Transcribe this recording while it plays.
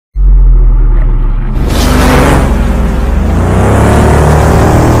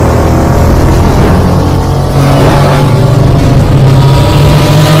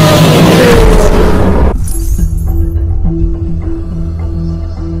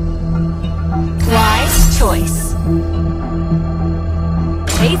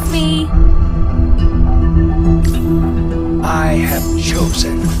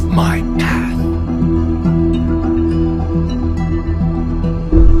chosen my path.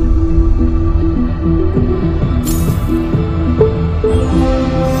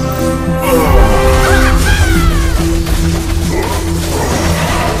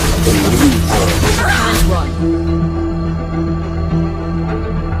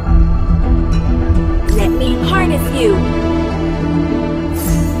 Let me harness you.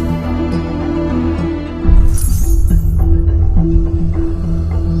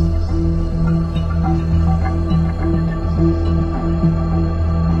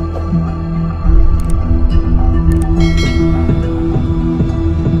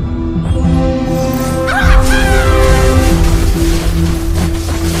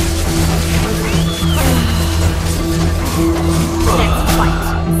 Let's fight,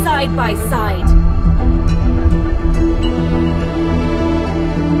 side by side.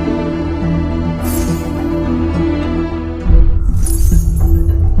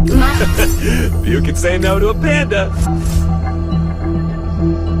 You can say no to a panda.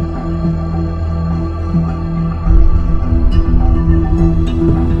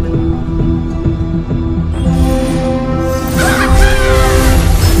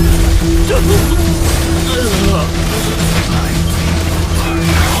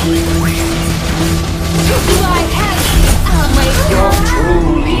 Your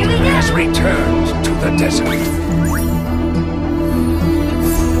true leader has returned to the desert.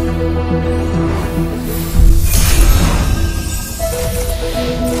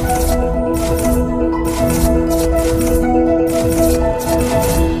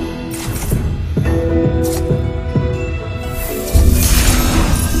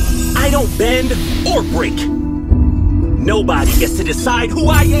 I don't bend or break. Nobody gets to decide who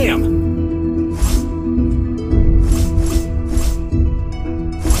I am.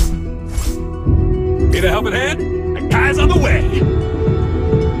 Need a helping hand? A guy's on the way.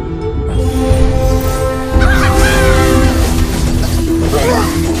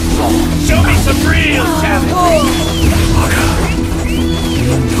 Show me some real talent.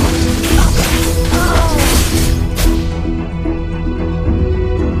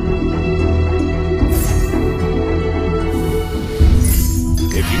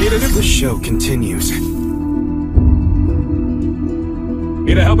 If you need a new... The show continues.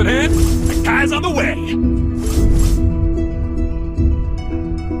 Need a helping hand? A guy's on the way.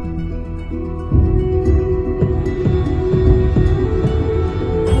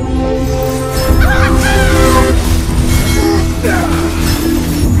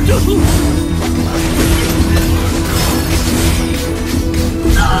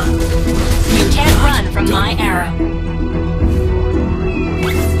 You can't run from my arrow.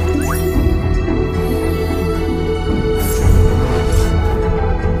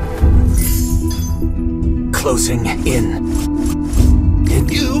 Closing in.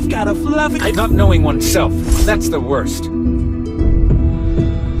 And you've got a fluffy... Not knowing oneself, that's the worst.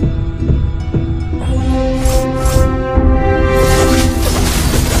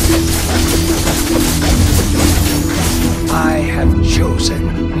 I have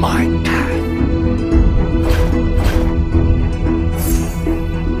chosen my path.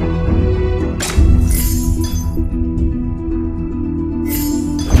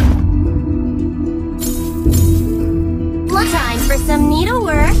 Time for some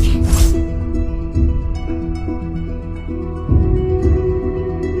needlework.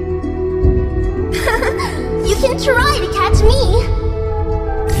 You can try to catch me.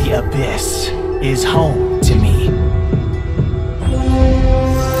 The abyss is home to me.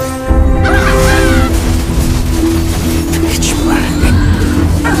 Pitch black.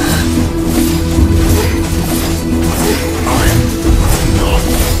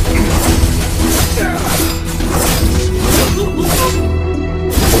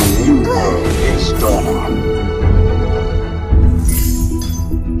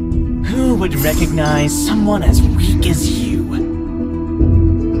 Who would recognize someone as weak as you?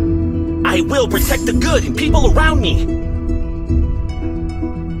 I will protect the good and people around me.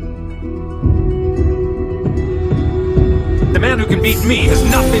 The man who can beat me has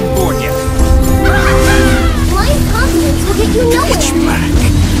not been born yet. Blind confidence will get you nowhere. Pitch black.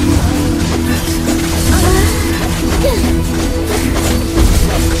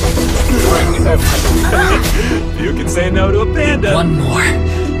 You can say no to a panda. One more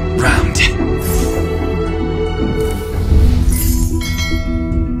round.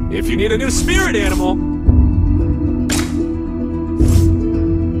 If you need a new spirit animal,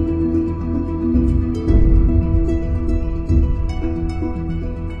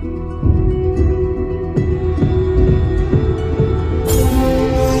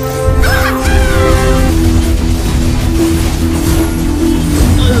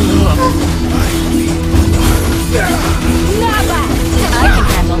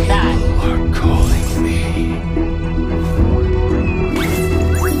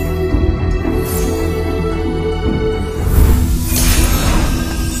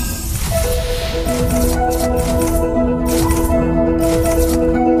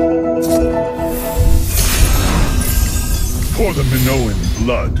 For the Minoan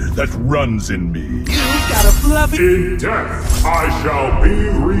blood that runs in me. You've got a fluffy... In death, I shall be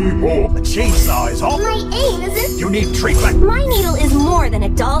reborn. The chainsaw is all... My aim isn't... You need treatment. My needle is more than a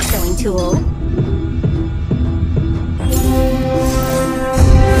doll sewing tool.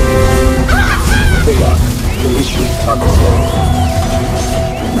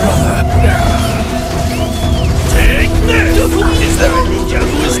 Take this! Is there a ninja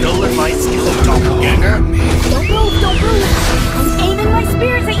who has stolen my skill of doppelganger? Don't move, don't move! I'm aiming my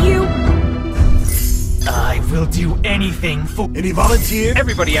spears at you! I will do anything for... Any volunteer?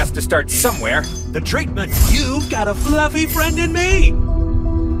 Everybody has to start somewhere. The treatment. You've got a fluffy friend in me.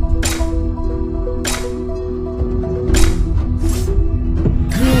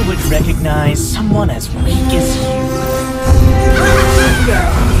 Who would recognize someone as weak as you?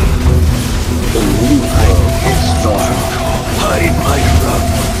 Hide my love.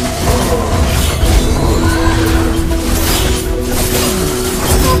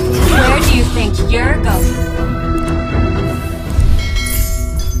 Where do you think you're going?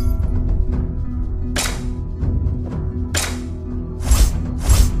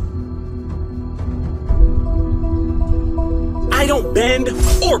 I don't bend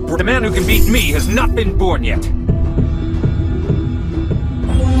or break. The man who can beat me has not been born yet.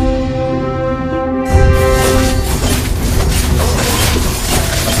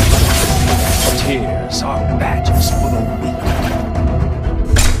 Tears are badges for the weak.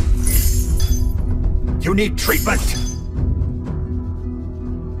 You need treatment.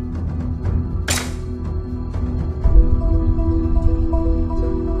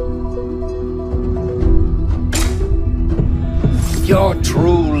 Your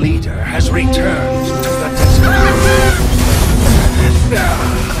true leader has returned to the desert.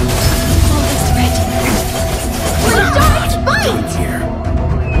 Almost ready. Doing here?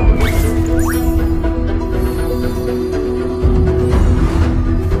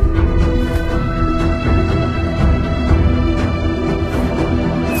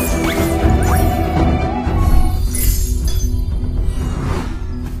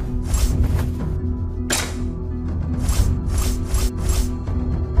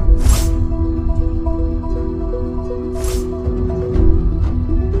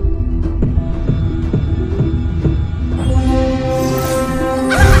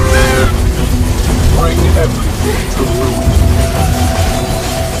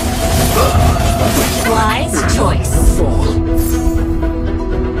 Wise choice.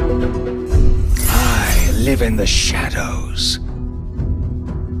 I live in the shadow.